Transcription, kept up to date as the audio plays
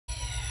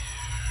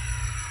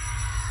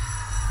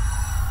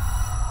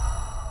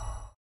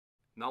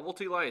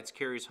Novelty Lights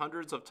carries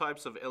hundreds of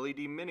types of LED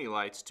mini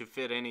lights to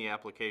fit any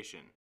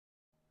application.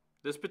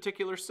 This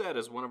particular set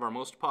is one of our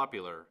most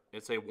popular.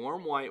 It's a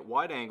warm white,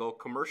 wide-angle,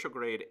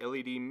 commercial-grade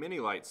LED mini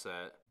light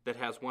set that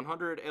has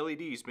 100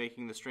 LEDs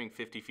making the string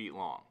 50 feet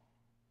long.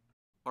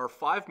 Our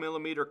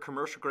 5mm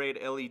commercial-grade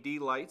LED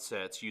light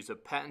sets use a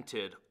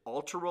patented,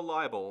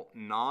 ultra-reliable,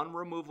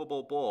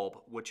 non-removable bulb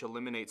which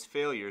eliminates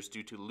failures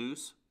due to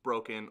loose,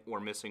 broken, or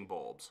missing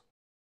bulbs.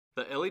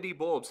 The LED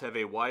bulbs have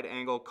a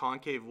wide-angle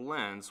concave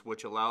lens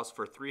which allows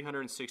for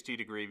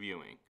 360-degree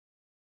viewing.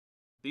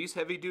 These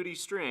heavy-duty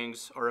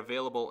strings are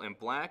available in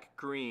black,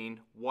 green,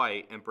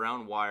 white, and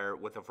brown wire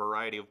with a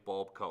variety of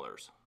bulb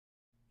colors.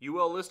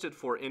 UL listed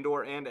for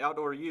indoor and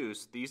outdoor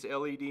use, these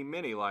LED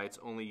mini lights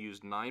only use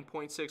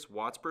 9.6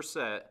 watts per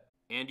set,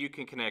 and you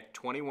can connect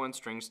 21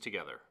 strings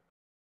together.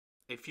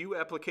 A few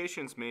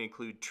applications may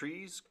include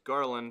trees,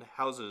 garland,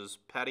 houses,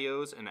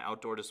 patios, and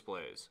outdoor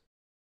displays.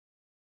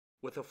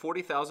 With a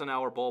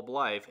 40,000-hour bulb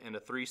life and a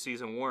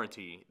 3-season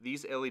warranty,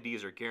 these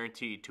LEDs are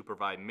guaranteed to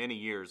provide many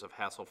years of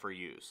hassle-free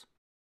use.